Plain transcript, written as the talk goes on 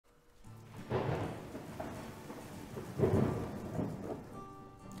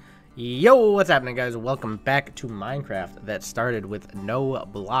Yo, what's happening, guys? Welcome back to Minecraft that started with no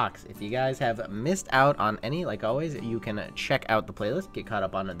blocks. If you guys have missed out on any, like always, you can check out the playlist, get caught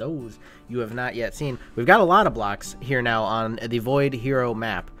up on those you have not yet seen. We've got a lot of blocks here now on the Void Hero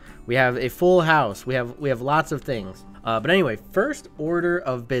map. We have a full house. We have lots of things. But anyway, first order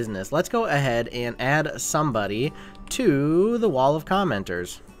of business. Let's go ahead and add somebody to the wall of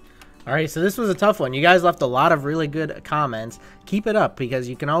commenters. Alright, so this was a tough one. You guys left a lot of really good comments. Keep it up because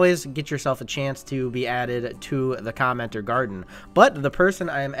you can always get yourself a chance to be added to the commenter garden. But the person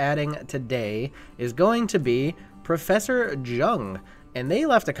I am adding today is going to be Professor Jung. And they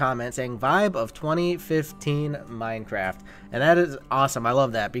left a comment saying vibe of 2015 Minecraft. And that is awesome. I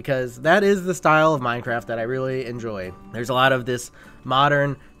love that because that is the style of Minecraft that I really enjoy. There's a lot of this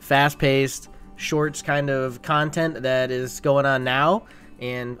modern, fast-paced, shorts kind of content that is going on now.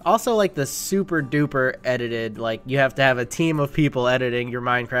 And also like the super duper edited, like you have to have a team of people editing your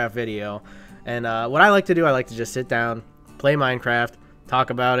Minecraft video. And what I like to do, I like to just sit down, play Minecraft, talk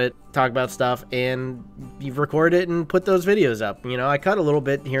about stuff, and you record it and put those videos up. You know, I cut a little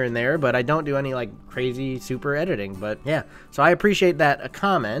bit here and there, but I don't do any like crazy super editing. But yeah, so I appreciate that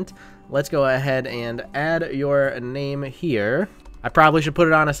comment. Let's go ahead and add your name here. I probably should put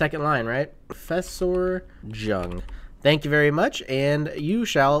it on a second line, right? Professor Jung. Thank you very much, and you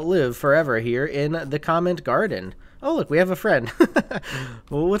shall live forever here in the comment garden. Oh, look, we have a friend.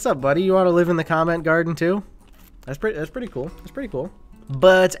 Well, what's up, buddy? You want to live in the comment garden too? That's pretty cool. That's pretty cool.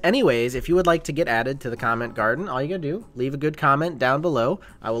 But anyways, if you would like to get added to the comment garden, all you gotta do, leave a good comment down below.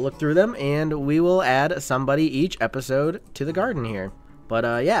 I will look through them, and we will add somebody each episode to the garden here.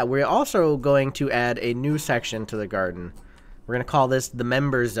 But yeah, we're also going to add a new section to the garden. We're gonna call this the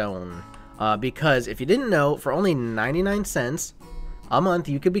Member Zone. Because if you didn't know, for only 99 cents a month,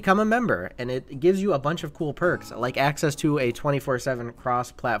 you could become a member, and it gives you a bunch of cool perks, like access to a 24/7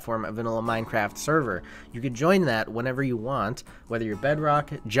 cross-platform vanilla Minecraft server. You could join that whenever you want, whether you're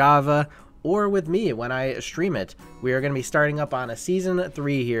Bedrock, Java, or with me when I stream it. We are going to be starting up on a Season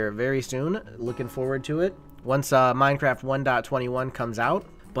 3 here very soon. Looking forward to it once Minecraft 1.21 comes out.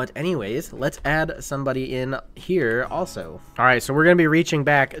 But anyways, let's add somebody in here also. All right, so we're going to be reaching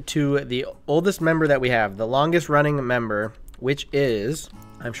back to the oldest member that we have, the longest running member, which is,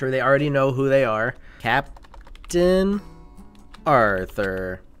 I'm sure they already know who they are, Captain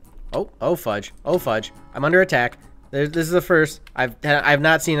Arthur. Oh fudge, oh fudge. I'm under attack. This is the first. I've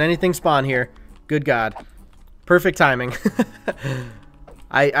not seen anything spawn here. Good God. Perfect timing.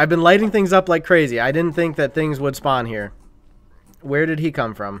 I've been lighting things up like crazy. I didn't think that things would spawn here. Where did he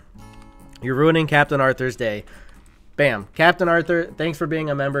come from? You're ruining Captain Arthur's day. Bam. Captain Arthur, thanks for being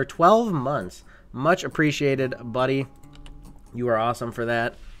a member. 12 months. Much appreciated, buddy. You are awesome for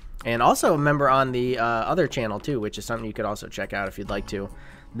that. And also a member on the other channel, too, which is something you could also check out if you'd like to.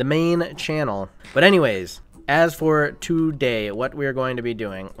 The main channel. But anyways, as for today, what we're going to be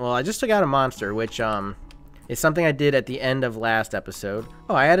doing. Well, I just took out a monster, which is something I did at the end of last episode.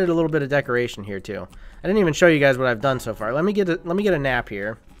 Oh, I added a little bit of decoration here, too. I didn't even show you guys what I've done so far. Let me get a nap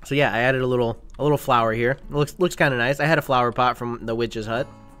here. So yeah, I added a little flower here. It looks kind of nice. I had a flower pot from the witch's hut.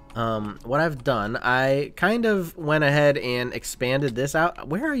 What I've done, I kind of went ahead and expanded this out.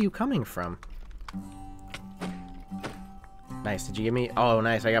 Where are you coming from? Nice. Did you give me? Oh,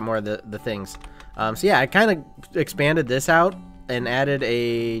 nice. I got more of the things. So yeah, I kind of expanded this out and added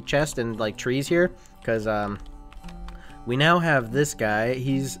a chest and like trees here because we now have this guy.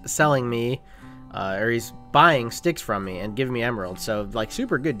 He's selling me. Or he's buying sticks from me and giving me emeralds. So, like,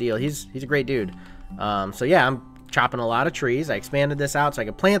 super good deal. He's a great dude. So, yeah, I'm chopping a lot of trees. I expanded this out so I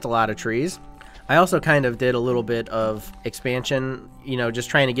could plant a lot of trees. I also kind of did a little bit of expansion, you know, just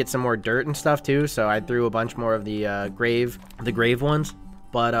trying to get some more dirt and stuff, too. So, I threw a bunch more of the grave ones.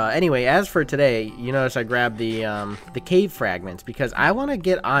 But, anyway, as for today, you notice I grabbed the cave fragments because I want to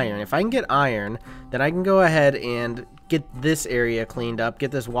get iron. If I can get iron, then I can go ahead and get this area cleaned up,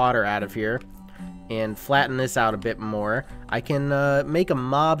 get this water out of here, and flatten this out a bit more. I can make a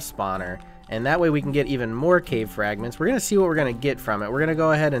mob spawner, and that way we can get even more cave fragments. We're going to see what we're going to get from it. We're going to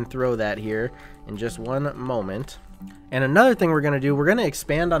go ahead and throw that here in just one moment. And another thing we're going to do, we're going to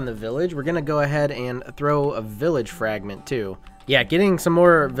expand on the village. We're going to go ahead and throw a village fragment too. Yeah, getting some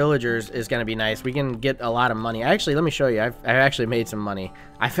more villagers is going to be nice. We can get a lot of money. Actually, let me show you. I've actually made some money.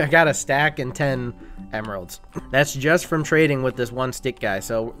 I got a stack and 10 emeralds. That's just from trading with this one stick guy.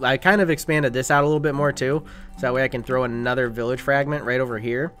 So I kind of expanded this out a little bit more too. So that way I can throw another village fragment right over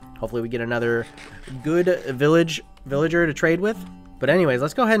here. Hopefully we get another good villager to trade with. But anyways,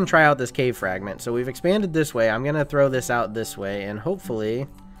 let's go ahead and try out this cave fragment. So we've expanded this way. I'm going to throw this out this way. And hopefully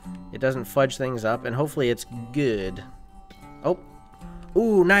it doesn't fudge things up. And hopefully it's good.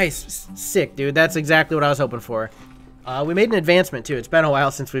 Ooh, nice. Sick, dude. That's exactly what I was hoping for. We made an advancement, too. It's been a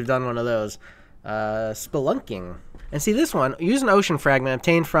while since we've done one of those. Spelunking. And see, this one, use an ocean fragment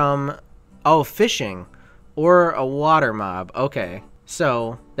obtained from, fishing or a water mob. Okay.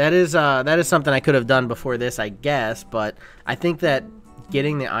 So, that is something I could have done before this, I guess, but I think that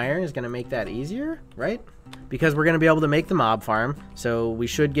getting the iron is going to make that easier, right? Because we're going to be able to make the mob farm, so we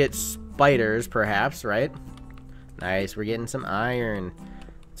should get spiders, perhaps, right? Nice, we're getting some iron.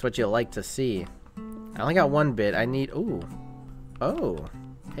 That's what you like to see. I only got one bit. I need... Ooh. Oh.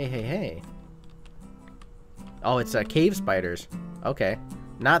 Hey, hey, hey. Oh, it's cave spiders. Okay.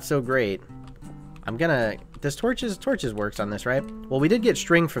 Not so great. I'm gonna... This torches works on this, right? Well, we did get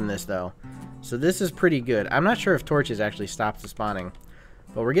string from this, though. So this is pretty good. I'm not sure if torches actually stops the spawning.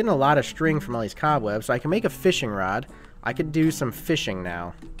 But we're getting a lot of string from all these cobwebs, so I can make a fishing rod. I could do some fishing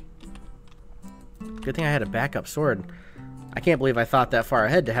now. Good thing I had a backup sword. I can't believe I thought that far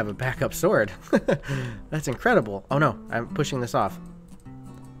ahead to have a backup sword. That's incredible. Oh no, I'm pushing this off.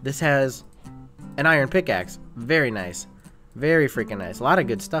 This has an iron pickaxe. Very nice. Very freaking nice. A lot of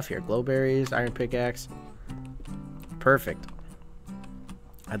good stuff here. Glowberries, iron pickaxe. Perfect.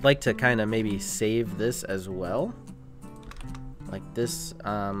 I'd like to kind of maybe save this as well. Like this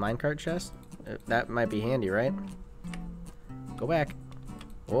minecart chest. That might be handy, right? Go back.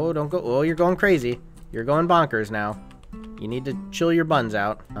 Oh, don't go. Oh, you're going crazy. You're going bonkers now. You need to chill your buns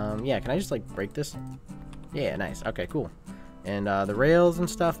out. Yeah, can I just, like, break this? Yeah, nice. Okay, cool. And the rails and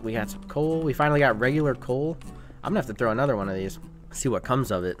stuff. We got some coal. We finally got regular coal. I'm gonna have to throw another one of these. See what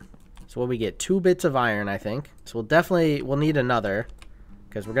comes of it. So what we get? 2 bits of iron, I think. So we'll need another.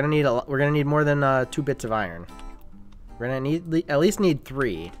 Because we're gonna need more than 2 bits of iron. We're gonna at least need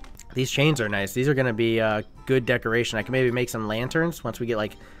 3. These chains are nice. These are gonna be good decoration. I can maybe make some lanterns once we get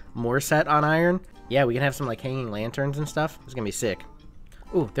like more set on iron. Yeah, we can have some like hanging lanterns and stuff. It's gonna be sick.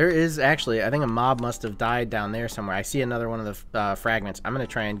 Ooh, there is actually, I think a mob must have died down there somewhere. I see another one of the fragments. I'm gonna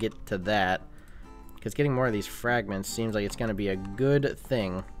try and get to that because getting more of these fragments seems like it's gonna be a good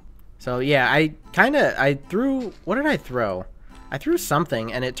thing. So yeah, I threw, what did I throw? I threw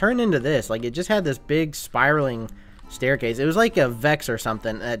something and it turned into this. Like it just had this big spiraling staircase. It was like a Vex or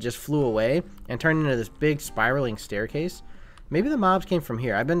something that just flew away and turned into this big spiraling staircase. Maybe the mobs came from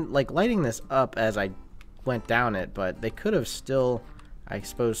here. I've been like lighting this up as I went down it, but they could have still, I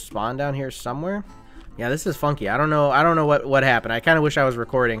suppose, spawned down here somewhere. Yeah, this is funky. I don't know what happened. I kind of wish I was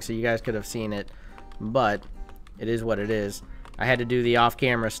recording so you guys could have seen it, but it is what it is. I had to do the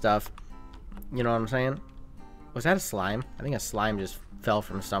off-camera stuff. You know what I'm saying? Was that a slime? I think a slime just fell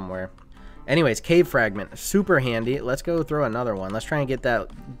from somewhere. Anyways, cave fragment. Super handy. Let's go throw another one. Let's try and get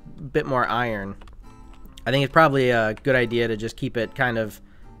that bit more iron. I think it's probably a good idea to just keep it kind of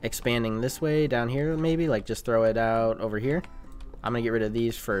expanding this way down here maybe. Like just throw it out over here. I'm going to get rid of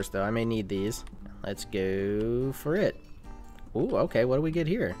these first though. I may need these. Let's go for it. Ooh, okay. What do we get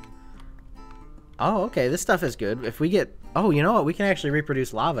here? Oh, okay. This stuff is good. If we get... Oh, you know what? We can actually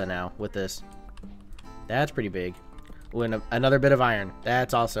reproduce lava now with this. That's pretty big. Ooh, and another bit of iron.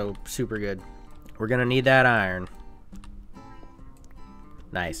 That's also super good. We're going to need that iron.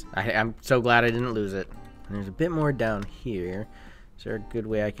 Nice. I'm so glad I didn't lose it. And there's a bit more down here. Is there a good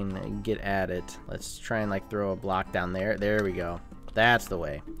way I can get at it? Let's try and like throw a block down there. There we go. That's the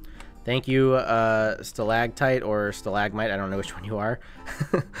way. Thank you, stalactite or stalagmite. I don't know which one you are.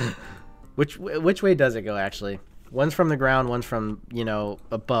 Which way does it go, actually? One's from the ground, one's from, you know,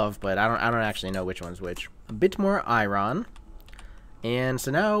 above, but I don't actually know which one's which. A bit more iron. And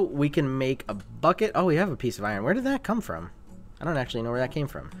so now we can make a bucket. Oh, we have a piece of iron. Where did that come from? I don't actually know where that came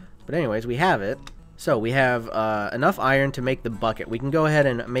from. But anyways, we have it. So we have enough iron to make the bucket. We can go ahead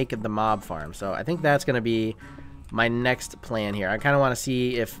and make the mob farm. So I think that's going to be my next plan here. I kind of want to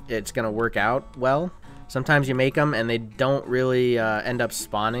see if it's going to work out well. Sometimes you make them and they don't really end up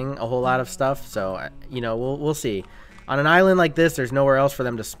spawning a whole lot of stuff. So, you know, we'll see. On an island like this, there's nowhere else for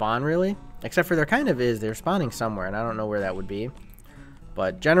them to spawn, really. Except for there kind of is. They're spawning somewhere, and I don't know where that would be.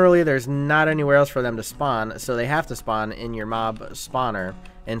 But generally, there's not anywhere else for them to spawn, so they have to spawn in your mob spawner.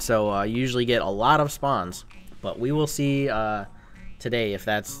 And so you usually get a lot of spawns. But we will see today if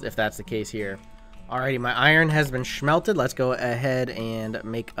that's the case here. Alrighty, my iron has been smelted. Let's go ahead and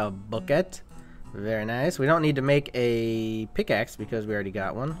make a bucket. Very nice. We don't need to make a pickaxe because we already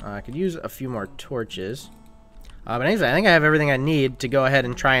got one. I could use a few more torches. But anyways, I think I have everything I need to go ahead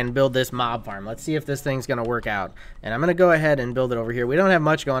and try and build this mob farm. Let's see if this thing's going to work out. And I'm going to go ahead and build it over here. We don't have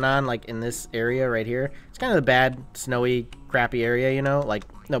much going on, like, in this area right here. It's kind of a bad, snowy, crappy area, you know? Like,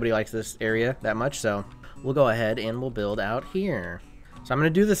 nobody likes this area that much, so we'll go ahead and we'll build out here. So I'm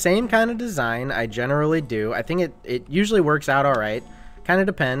going to do the same kind of design I generally do. I think it usually works out all right. Kind Kind of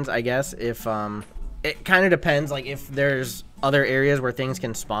depends, I guess, if it kind of depends, like, if there's other areas where things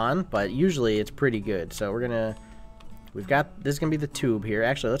can spawn, but usually it's pretty good. So we've got, this is gonna be the tube here.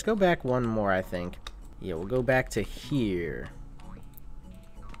 Actually, let's go back one more, I think. Yeah, we'll go back to here.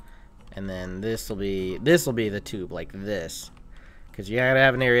 And then this will be the tube, like this. Because you gotta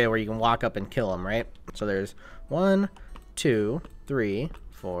have an area where you can walk up and kill them, right? So there's 1, 2, 3,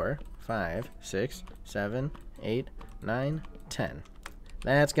 4, 5, 6, 7, 8, 9, 10.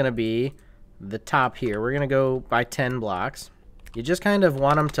 That's gonna be the top here. We're gonna go by 10 blocks. You just kind of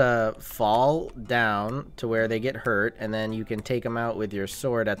want them to fall down to where they get hurt, and then you can take them out with your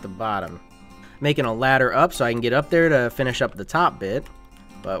sword at the bottom. Making a ladder up so I can get up there to finish up the top bit.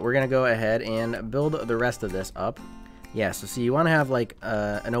 But we're gonna go ahead and build the rest of this up. Yeah, so see, you want to have like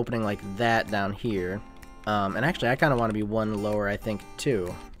an opening like that down here. And actually, I kind of want to be one lower, I think,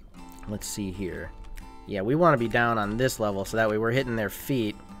 too. Let's see here. Yeah, we want to be down on this level so that way we're hitting their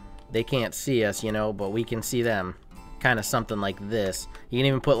feet. They can't see us, you know, but we can see them. Kind of something like this. You can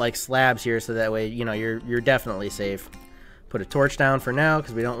even put like slabs here so that way, you know, you're definitely safe. Put a torch down for now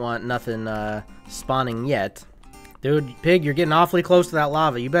because we don't want nothing spawning yet. Dude, Pig, you're getting awfully close to that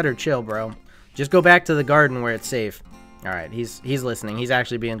lava. You better chill, bro. Just go back to the garden where it's safe. All right, he's listening. He's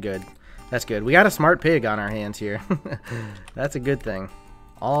actually being good. That's good. We got a smart pig on our hands here. That's a good thing.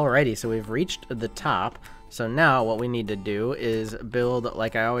 Alrighty, so we've reached the top. So now what we need to do is build,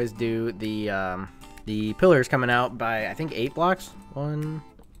 like I always do, the pillars coming out by, I think, 8 blocks. 1,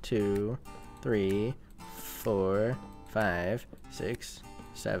 2, 3, 4, 5, 6,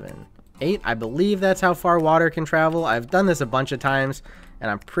 7, 8. I believe that's how far water can travel. I've done this a bunch of times,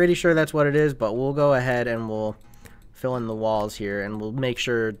 and I'm pretty sure that's what it is, but we'll go ahead and we'll fill in the walls here, and we'll make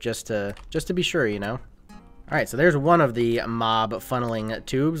sure just to be sure, you know. Alright, so there's one of the mob funneling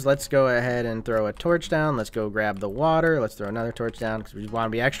tubes. Let's go ahead and throw a torch down. Let's go grab the water. Let's throw another torch down because we want to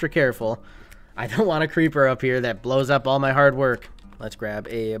be extra careful. I don't want a creeper up here that blows up all my hard work. Let's grab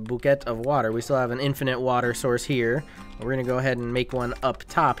a bouquet of water. We still have an infinite water source here. We're going to go ahead and make one up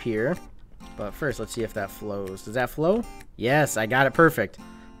top here. But first, let's see if that flows. Does that flow? Yes, I got it perfect.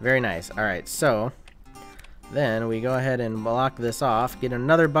 Very nice. Alright, so then we go ahead and block this off, get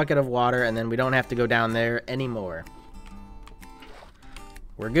another bucket of water, and then we don't have to go down there anymore.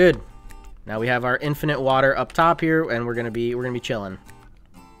 We're good. Now we have our infinite water up top here, and we're gonna be chilling.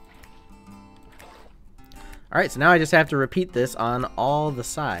 Alright, so now I just have to repeat this on all the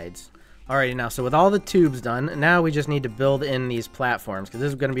sides. Alrighty, now, so with all the tubes done, now we just need to build in these platforms, because this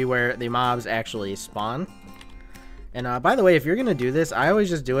is going to be where the mobs actually spawn. And by the way, if you're going to do this, I always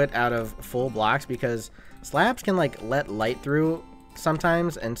just do it out of full blocks, because slabs can, like, let light through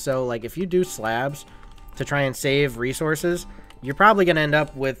sometimes, and so, like, if you do slabs to try and save resources, you're probably going to end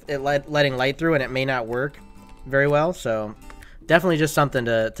up with it letting light through, and it may not work very well, so definitely just something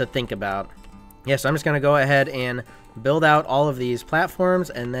to think about. Yeah, so I'm just going to go ahead and build out all of these platforms,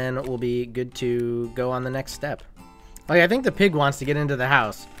 and then we'll be good to go on the next step. Okay, I think the pig wants to get into the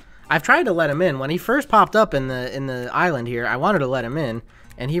house. I've tried to let him in. When he first popped up in the island here, I wanted to let him in,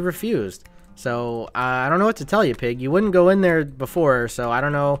 and he refused. So, I don't know what to tell you, pig. You wouldn't go in there before, so I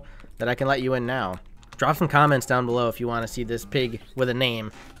don't know that I can let you in now. Drop some comments down below if you want to see this pig with a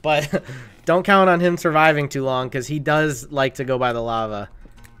name. But don't count on him surviving too long, because he does like to go by the lava.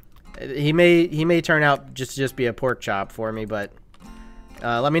 He may turn out just to be a pork chop for me, but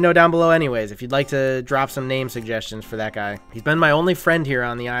let me know down below anyways if you'd like to drop some name suggestions for that guy. He's been my only friend here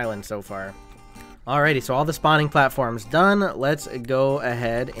on the island so far. Alrighty, so all the spawning platforms done. Let's go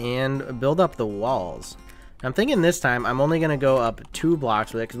ahead and build up the walls. I'm thinking this time I'm only going to go up 2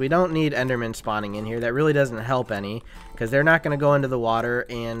 blocks with it because we don't need Endermen spawning in here. That really doesn't help any because they're not going to go into the water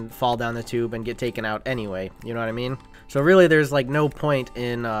and fall down the tube and get taken out anyway. You know what I mean? So really there's like no point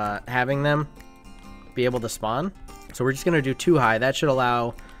in having them be able to spawn. So we're just going to do 2 high. That should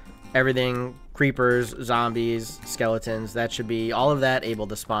allow everything, creepers, zombies, skeletons, that should be all of that able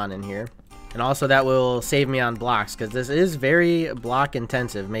to spawn in here. And also that will save me on blocks because this is very block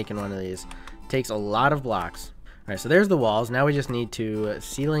intensive making one of these. Takes a lot of blocks. Alright, so there's the walls. Now we just need to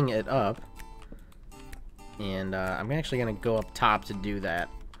ceiling it up. And I'm actually going to go up top to do that.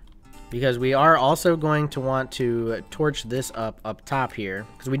 Because we are also going to want to torch this up top here.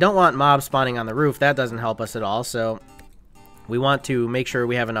 Because we don't want mobs spawning on the roof. That doesn't help us at all. So we want to make sure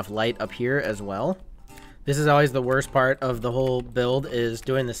we have enough light up here as well. This is always the worst part of the whole build is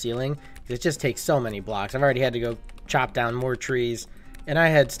doing the ceiling. It just takes so many blocks. I've already had to go chop down more trees. And I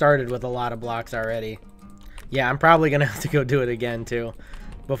had started with a lot of blocks already. Yeah, I'm probably going to have to go do it again, too,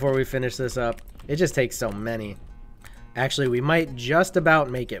 before we finish this up. It just takes so many. Actually, we might just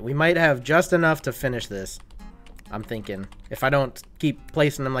about make it. We might have just enough to finish this. I'm thinking. If I don't keep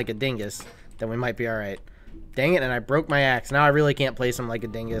placing them like a dingus, then we might be alright. Dang it, and I broke my axe. Now I really can't place them like a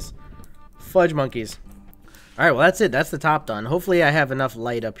dingus. Fudge monkeys. Alright, well that's it. That's the top done. Hopefully I have enough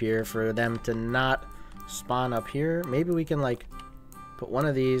light up here for them to not spawn up here. Maybe we can like put one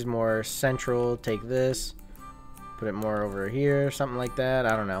of these more central. Take this. Put it more over here. Something like that.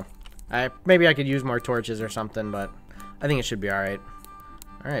 I don't know. Maybe I could use more torches or something, but I think it should be alright.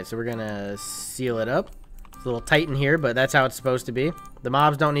 Alright, so we're gonna seal it up. It's a little tight in here, but that's how it's supposed to be. The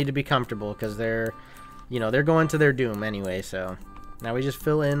mobs don't need to be comfortable because they're, you know, they're going to their doom anyway, so. Now we just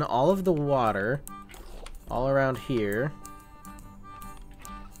fill in all of the water all around here.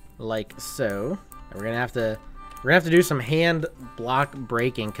 Like so. And we're gonna have to do some hand block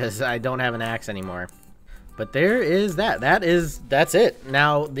breaking because I don't have an axe anymore. But there is that. That's it.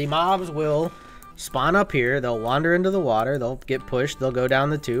 Now the mobs will spawn up here. They'll wander into the water. They'll get pushed. They'll go down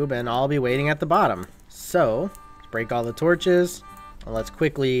the tube, and I'll be waiting at the bottom. So let's break all the torches. And let's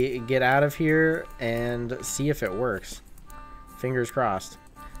quickly get out of here and see if it works. Fingers crossed.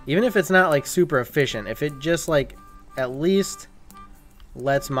 Even if it's not like super efficient, if it just like at least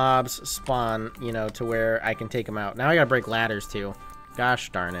lets mobs spawn, you know, to where I can take them out. Now I gotta break ladders too.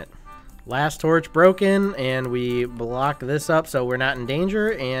 Gosh darn it. Last torch broken, and we block this up so we're not in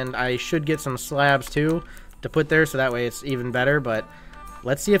danger, and I should get some slabs too to put there so that way it's even better, but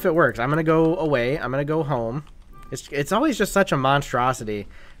let's see if it works. I'm gonna go away. I'm gonna go home. It's always just such a monstrosity.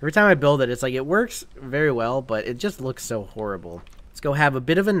 Every time I build it, it's like it works very well, but it just looks so horrible. Let's go have a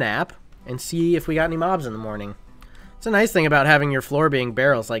bit of a nap and see if we got any mobs in the morning. It's a nice thing about having your floor being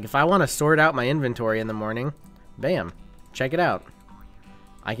barrels. Like if I want to sort out my inventory in the morning, bam, check it out.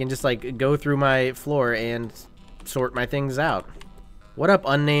 I can just like go through my floor and sort my things out. What up,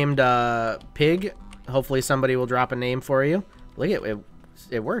 unnamed pig? Hopefully somebody will drop a name for you. Look at it.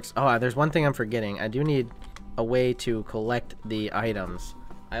 It works. Oh, there's one thing I'm forgetting. I do need a way to collect the items.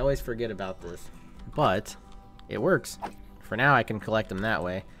 I always forget about this, but it works. For now, I can collect them that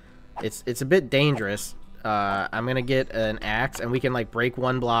way. It's a bit dangerous. I'm gonna get an axe, and we can like break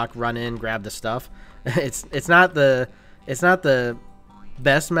one block, run in, grab the stuff. It's not the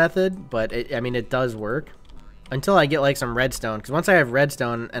best method, but I mean it does work until I get like some redstone. Because once I have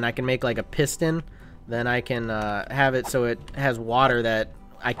redstone and I can make like a piston, then I can have it so it has water that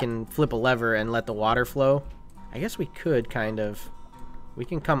I can flip a lever and let the water flow. I guess we could we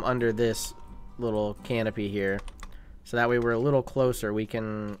can come under this little canopy here, so that way we're a little closer. We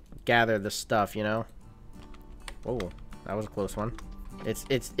can gather the stuff, you know. Oh, that was a close one.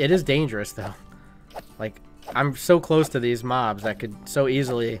 It is dangerous though. Like I'm so close to these mobs that could so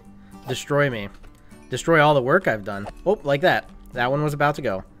easily destroy me, destroy all the work I've done. Oh, like that. That one was about to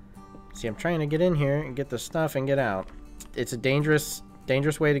go. See, I'm trying to get in here and get the stuff and get out. It's a dangerous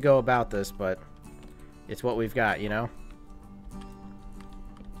way to go about this, but it's what we've got, you know?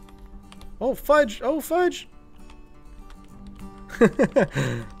 Oh, fudge! Oh, fudge!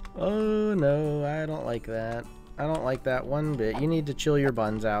 Oh, no, I don't like that. I don't like that one bit. You need to chill your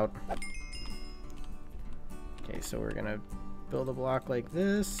buns out. Okay, so we're gonna build a block like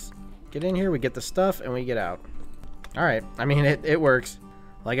this. Get in here, we get the stuff, and we get out. Alright, I mean, it works.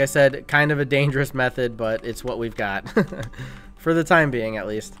 Like I said, kind of a dangerous method, but it's what we've got. For the time being, at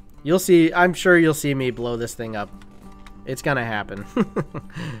least. You'll see, I'm sure you'll see me blow this thing up. It's gonna happen.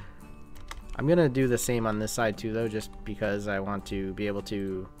 I'm gonna do the same on this side too, though, just because I want to be able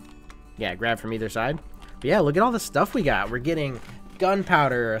to, yeah, grab from either side. But yeah, look at all the stuff we got. We're getting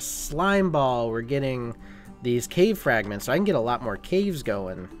gunpowder, a slime ball, we're getting these cave fragments, so I can get a lot more caves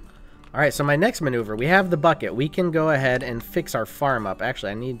going. Alright, so my next maneuver, we have the bucket. We can go ahead and fix our farm up.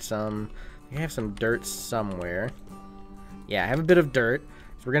 Actually, I have some dirt somewhere. Yeah, I have a bit of dirt,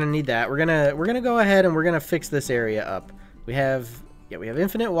 so we're gonna need that. We're gonna go ahead and we're gonna fix this area up. We have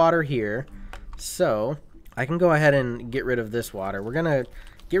infinite water here, so I can go ahead and get rid of this water. We're gonna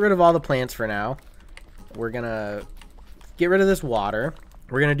get rid of all the plants for now. We're gonna get rid of this water.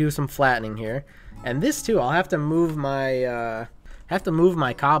 We're gonna do some flattening here. And this too, I'll have to move my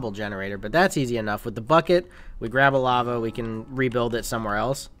cobble generator, but that's easy enough. With the bucket, we grab a lava, we can rebuild it somewhere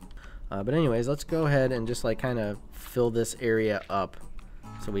else. But anyways, let's go ahead and just like kind of fill this area up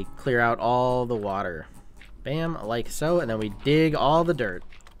so we clear out all the water. Bam, like so, and then we dig all the dirt.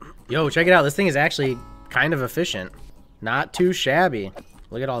 Yo, check it out. This thing is actually kind of efficient. Not too shabby.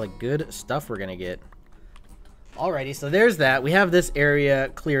 Look at all the good stuff we're gonna get. Alrighty, so there's that. We have this area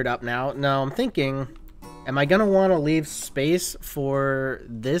cleared up now. Now I'm thinking, am I gonna want to leave space for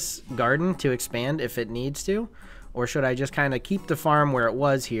this garden to expand if it needs to? Or should I just kind of keep the farm where it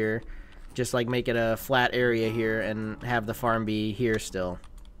was here, just like make it a flat area here and have the farm be here still?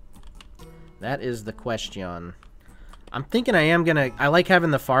 That is the question. I'm thinking I like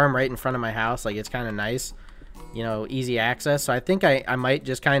having the farm right in front of my house. Like, it's kind of nice, you know, easy access. So I think I might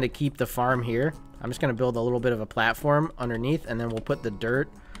just kind of keep the farm here. I'm just going to build a little bit of a platform underneath, and then we'll put the dirt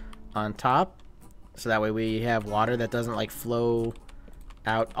on top. So that way we have water that doesn't like flow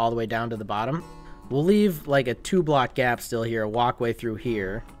out all the way down to the bottom. We'll leave like a 2-block gap still here, a walkway through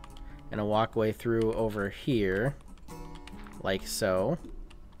here, and a walkway through over here, like so.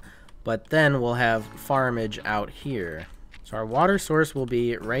 But then we'll have farmage out here. So our water source will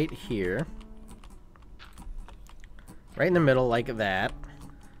be right here, right in the middle, like that.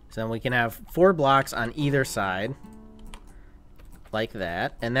 So then we can have 4 blocks on either side, like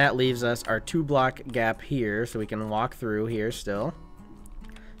that. And that leaves us our 2-block gap here, so we can walk through here still.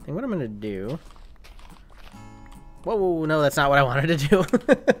 I think what I'm going to do... Whoa, no, that's not what I wanted to do.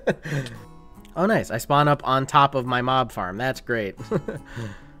 Oh, nice. I spawn up on top of my mob farm. That's great.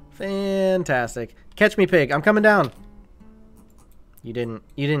 Fantastic. Catch me, pig. I'm coming down. You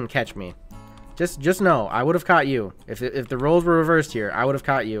didn't catch me. Just know, I would have caught you. If the roles were reversed here, I would have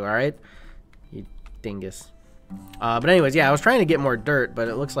caught you, all right? You dingus. But anyways, yeah, I was trying to get more dirt, but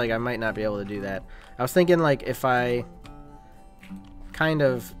it looks like I might not be able to do that. I was thinking, like, if I kind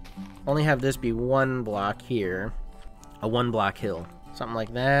of only have this be 1 block here, a 1-block hill, something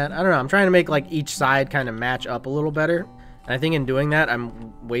like that. I don't know. I'm trying to make like each side kind of match up a little better. And I think in doing that,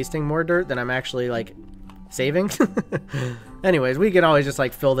 I'm wasting more dirt than I'm actually like saving. Anyways, we can always just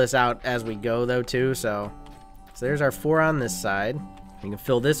like fill this out as we go though too. So there's our 4 on this side. We can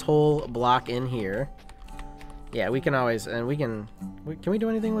fill this whole block in here. Yeah, we can always, and can we do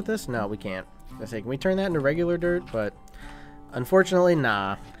anything with this? No, we can't. I say, can we turn that into regular dirt? But unfortunately,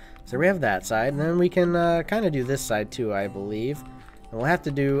 nah. So we have that side, and then we can kind of do this side too, I believe. And we'll have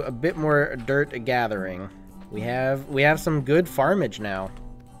to do a bit more dirt gathering. We have some good farmage now.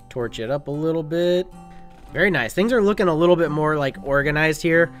 Torch it up a little bit. Very nice. Things are looking a little bit more like organized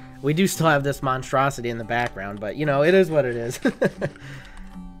here. We do still have this monstrosity in the background, but you know, it is what it is.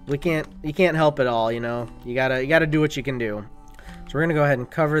 You can't help it all, you know. You gotta do what you can do. So we're gonna go ahead and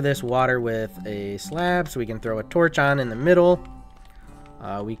cover this water with a slab so we can throw a torch on in the middle.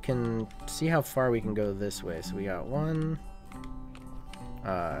 We can see how far we can go this way. So we got 1,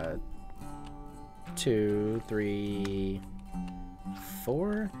 2, 3,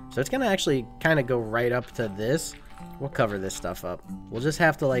 4. So it's gonna actually kind of go right up to this. We'll cover this stuff up. We'll just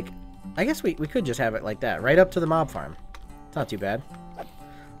have to like, I guess we could just have it like that, right up to the mob farm. It's not too bad.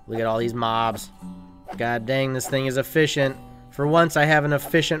 Look at all these mobs. God dang, this thing is efficient. For once, I have an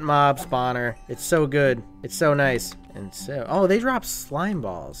efficient mob spawner. It's so good. It's so nice. And so, oh, they drop slime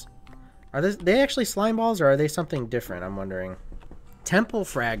balls. Are they actually slime balls, or are they something different? I'm wondering. Temple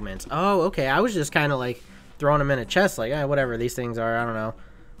fragments. Oh, okay. I was just kind of like throwing them in a chest, like, whatever these things are. I don't know.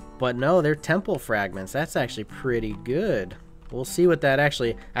 But no, they're temple fragments. That's actually pretty good. We'll see what that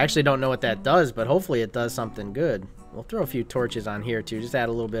actually... I actually don't know what that does, but hopefully it does something good. We'll throw a few torches on here, too. Just add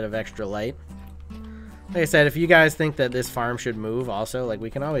a little bit of extra light. Like I said, if you guys think that this farm should move also, like, we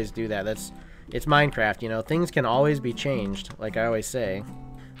can always do that. It's Minecraft, you know. Things can always be changed, like I always say.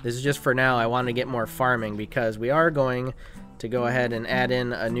 This is just for now. I want to get more farming because we are going to go ahead and add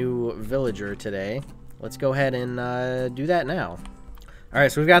in a new villager today. Let's go ahead and do that now.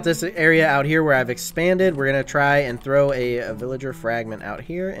 Alright, so we've got this area out here where I've expanded. We're going to try and throw a villager fragment out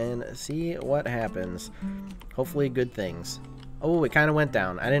here and see what happens. Hopefully good things. Oh, it kind of went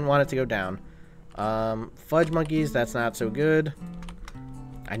down. I didn't want it to go down. Fudge monkeys, that's not so good.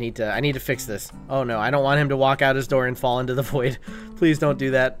 I need to fix this. Oh no, I don't want him to walk out his door and fall into the void. Please don't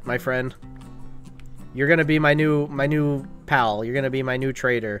do that, my friend. You're gonna be my new pal. You're gonna be my new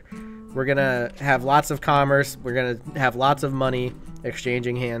trader. We're gonna have lots of commerce. We're gonna have lots of money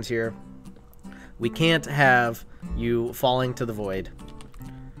exchanging hands here. We can't have you falling to the void.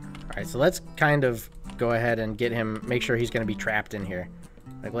 Alright, so let's kind of go ahead and get him, make sure he's gonna be trapped in here.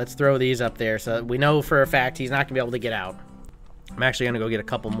 Like, let's throw these up there so we know for a fact he's not gonna be able to get out. I'm actually gonna go get a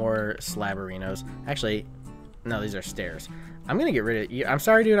couple more slabberinos. Actually, no, these are stairs. I'm gonna get rid of you. I'm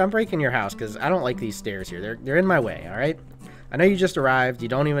sorry, dude. I'm breaking your house because I don't like these stairs here. They're in my way. All right. I know you just arrived. You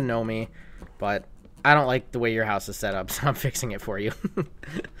don't even know me, but I don't like the way your house is set up, so I'm fixing it for you.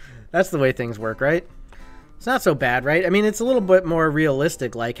 That's the way things work, right? It's not so bad, right? I mean, it's a little bit more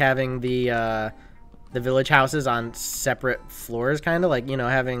realistic, like having the village houses on separate floors, kind of like, you know,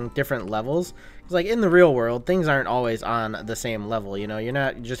 having different levels. Because like in the real world, things aren't always on the same level. You know, you're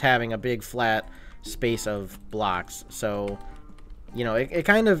not just having a big flat space of blocks. So, you know, it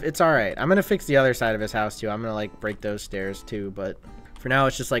kind of, it's all right. I'm gonna fix the other side of his house too. I'm gonna like break those stairs too. But for now,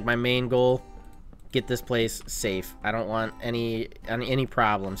 it's just like my main goal: get this place safe. I don't want any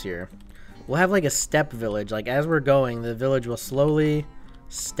problems here. We'll have like a step village. Like as we're going, the village will slowly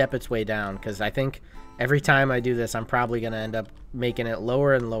step its way down. Because I think every time I do this, I'm probably going to end up making it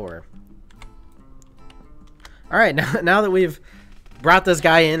lower and lower. All right, now that we've brought this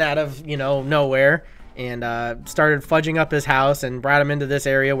guy in out of, you know, nowhere and started fudging up his house and brought him into this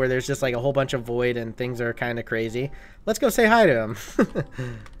area where there's just like a whole bunch of void and things are kind of crazy. Let's go say hi to him.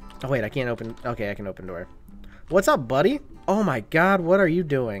 Oh, wait, I can't open. Okay, I can open door. What's up, buddy? Oh, my God, what are you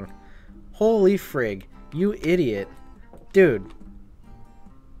doing? Holy frig, you idiot. Dude.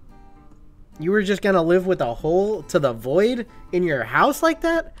 You were just going to live with a hole to the void in your house like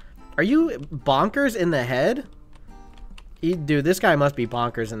that? Are you bonkers in the head? Dude, this guy must be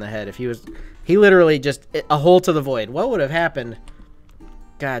bonkers in the head. If he literally just a hole to the void. What would have happened?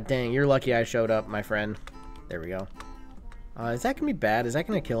 God dang, you're lucky I showed up, my friend. There we go. Is that going to be bad? Is that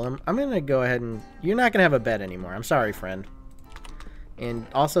going to kill him? I'm going to go ahead and... You're not going to have a bed anymore. I'm sorry, friend. And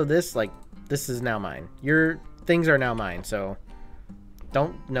also this, like, this is now mine. Your things are now mine, so...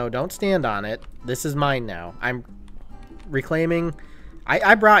 Don't stand on it. This is mine now. I'm reclaiming...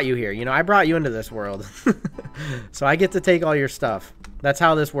 I brought you here, you know, I brought you into this world. So I get to take all your stuff. That's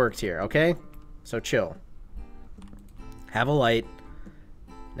how this works here, okay? So chill. Have a light.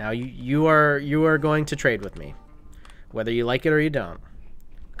 Now you are going to trade with me. Whether you like it or you don't.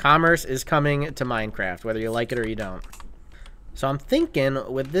 Commerce is coming to Minecraft, whether you like it or you don't. So I'm thinking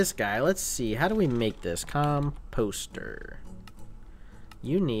with this guy, let's see, how do we make this? Composter.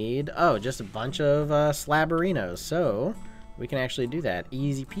 You need, oh, just a bunch of slabberinos. So... we can actually do that.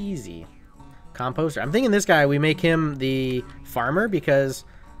 Easy peasy. Composter. I'm thinking this guy, we make him the farmer because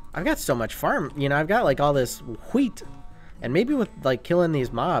I've got so much farm. You know, I've got like all this wheat. And maybe with like killing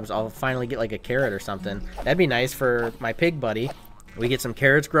these mobs, I'll finally get like a carrot or something. That'd be nice for my pig buddy. We get some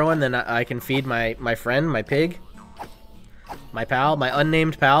carrots growing, then I can feed my friend, my pig. My pal, my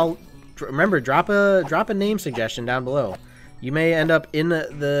unnamed pal. Remember, drop a name suggestion down below. You may end up in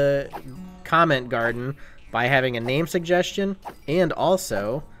the comment garden by having a name suggestion and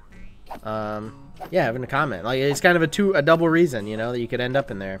also, yeah, having a comment. Like, it's kind of a double reason, you know, that you could end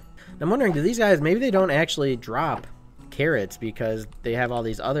up in there. I'm wondering, do these guys, maybe they don't actually drop carrots because they have all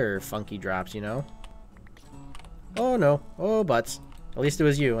these other funky drops, you know? Oh, no. Oh, butts. At least it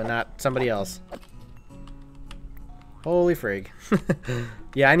was you and not somebody else. Holy frig.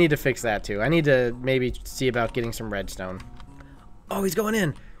 Yeah, I need to fix that, too. I need to maybe see about getting some redstone. Oh, he's going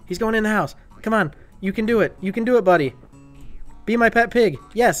in. He's going in the house. Come on. You can do it. You can do it, buddy. Be my pet pig.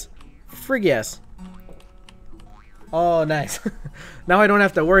 Yes. Frig yes. Oh, nice. Now I don't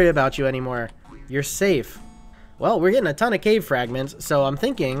have to worry about you anymore. You're safe. Well, we're getting a ton of cave fragments, so I'm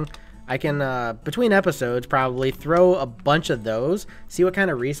thinking I can, between episodes, probably throw a bunch of those, see what kind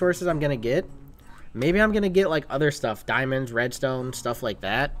of resources I'm going to get. Maybe I'm going to get, like, other stuff, diamonds, redstone, stuff like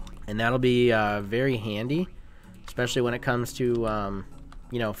that, and that'll be very handy, especially when it comes to...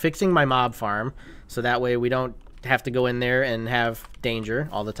 you know, fixing my mob farm, so that way we don't have to go in there and have danger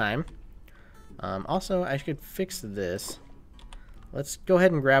all the time. Also, I could fix this. Let's go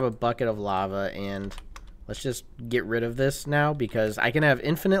ahead and grab a bucket of lava, and let's just get rid of this now, because I can have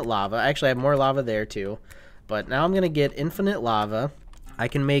infinite lava. Actually, I have more lava there, too. But now I'm going to get infinite lava. I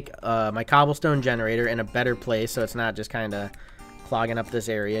can make my cobblestone generator in a better place, so it's not just kind of clogging up this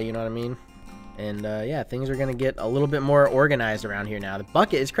area, you know what I mean? And, yeah, things are going to get a little bit more organized around here now. The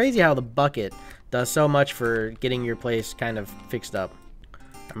bucket, it's crazy how the bucket does so much for getting your place kind of fixed up.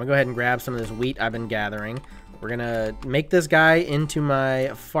 I'm going to go ahead and grab some of this wheat I've been gathering. We're going to make this guy into my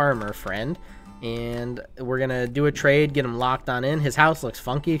farmer friend. And we're going to do a trade, get him locked on in. His house looks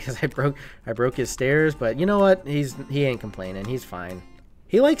funky because I broke his stairs. But you know what? He ain't complaining. He's fine.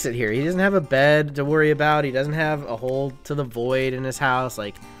 He likes it here. He doesn't have a bed to worry about. He doesn't have a hole to the void in his house.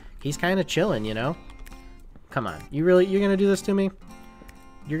 Like... he's kind of chilling, you know? Come on. You're going to do this to me?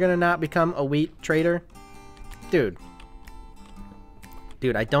 You're going to not become a wheat trader? Dude.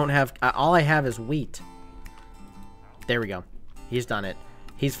 Dude, I don't have... all I have is wheat. There we go. He's done it.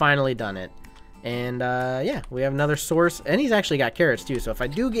 He's finally done it. And, yeah, we have another source. And he's actually got carrots, too. So if I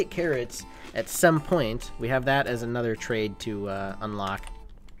do get carrots at some point, we have that as another trade to unlock.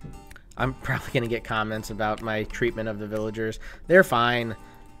 I'm probably going to get comments about my treatment of the villagers. They're fine.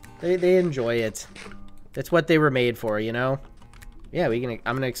 They enjoy it. That's what they were made for, you know? Yeah, I'm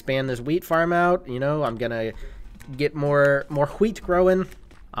gonna expand this wheat farm out, you know? I'm gonna get more wheat growing.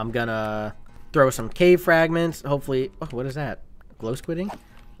 I'm gonna throw some cave fragments. Hopefully... oh, what is that? Glow squidding?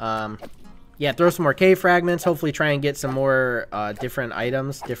 Yeah, throw some more cave fragments. Hopefully try and get some more different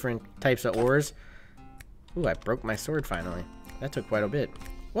items, different types of ores. Ooh, I broke my sword finally. That took quite a bit.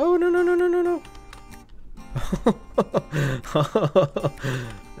 Whoa, no, no, no, no, no, no.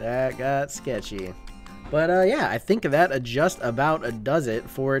 That got sketchy. But yeah, I think that just about does it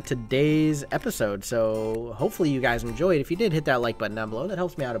for today's episode. So hopefully you guys enjoyed. If you did, hit that like button down below. That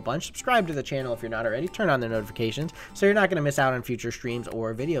helps me out a bunch. Subscribe to the channel if you're not already. Turn on the notifications so you're not going to miss out on future streams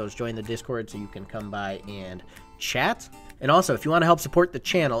or videos. Join the Discord so you can come by and chat. And also, if you want to help support the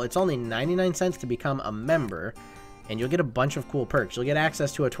channel, it's only 99 cents to become a member. And you'll get a bunch of cool perks. You'll get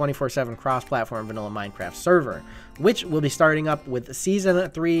access to a 24/7 cross-platform vanilla Minecraft server, which will be starting up with Season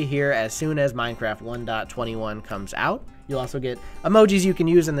 3 here as soon as Minecraft 1.21 comes out. You'll also get emojis you can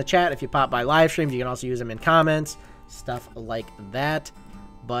use in the chat if you pop by live streams. You can also use them in comments, stuff like that.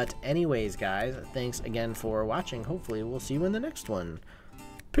 But anyways, guys, thanks again for watching. Hopefully, we'll see you in the next one.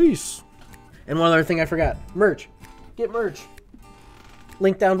 Peace. And one other thing I forgot. Merch. Get merch.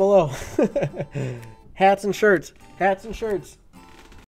 Link down below. Hats and shirts. Hats and shirts.